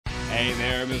Hey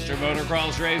there, Mr.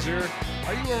 Motocross Racer.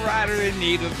 Are you a rider in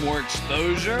need of more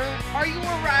exposure? Are you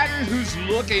a rider who's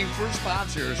looking for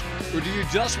sponsors? Or do you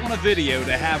just want a video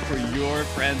to have for your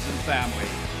friends and family?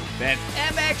 Then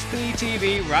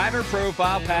MXPTV Rider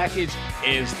Profile Package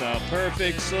is the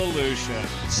perfect solution.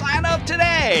 Sign up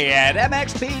today at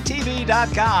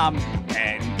MXPTV.com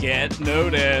and get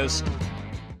noticed.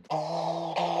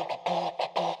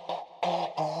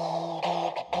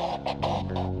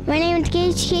 My name is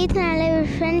Gage Keith and I live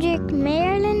in Frederick,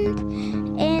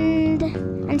 Maryland, and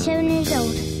I'm 7 years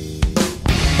old.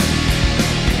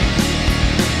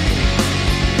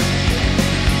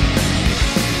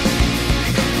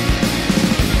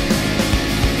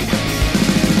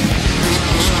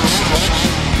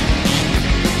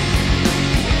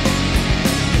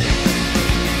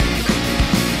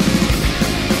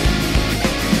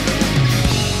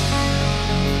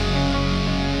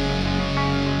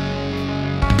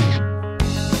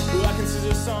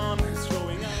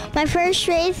 My first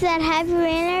race at Happy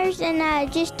Ranners, and I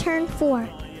just turned 4.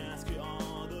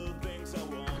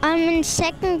 I'm in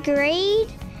 2nd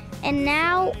grade, and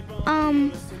now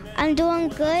I'm doing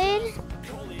good,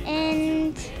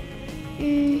 and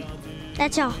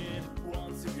that's all.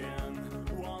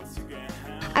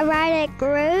 I ride at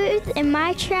Groves in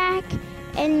my track,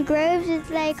 and Groves is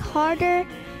like harder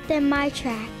than my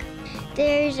track.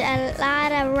 There's a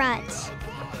lot of ruts.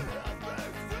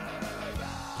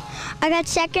 I got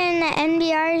 2nd in the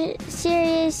NBR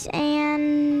series,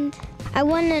 and I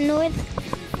won the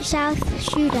North-South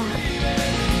shootout.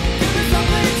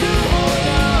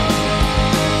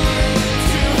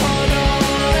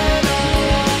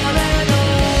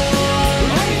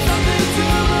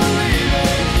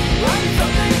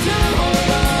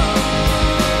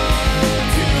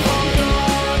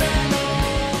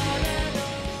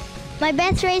 My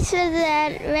best race was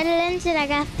at Redlands, and I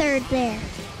got 3rd there.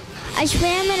 I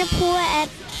swam in a pool at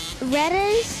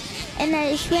Retta's, and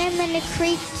I swam in the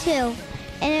creek too.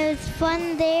 And it was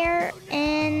fun there,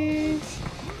 and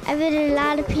I visited a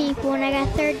lot of people, and I got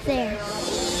 3rd there.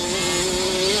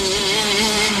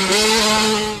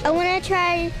 I want to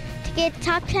try to get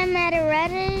top 10 at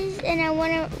Retta's, and I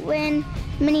want to win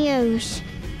mini O's.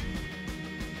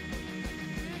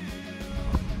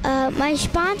 My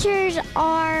sponsors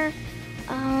are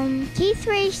Keith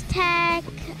Race Tech,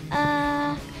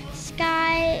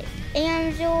 Sky,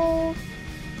 Amsel,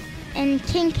 and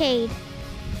Kincaid,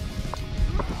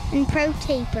 and Pro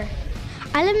Taper.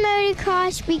 I love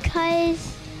motocross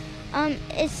because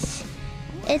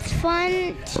it's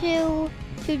fun to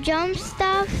jump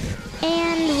stuff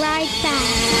and ride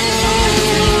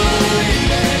fast.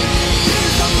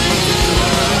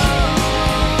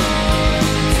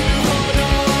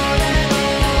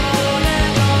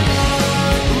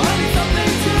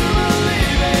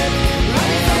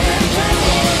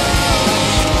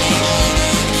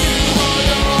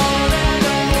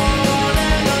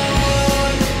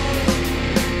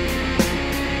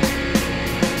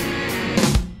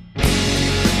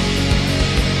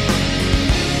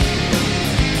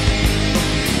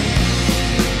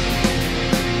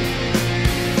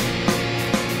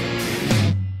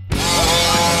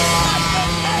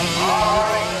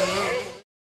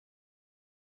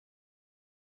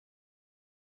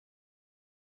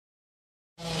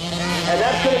 And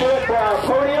that's going to do it for our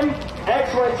podium.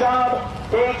 Excellent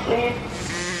job, Gage Keith.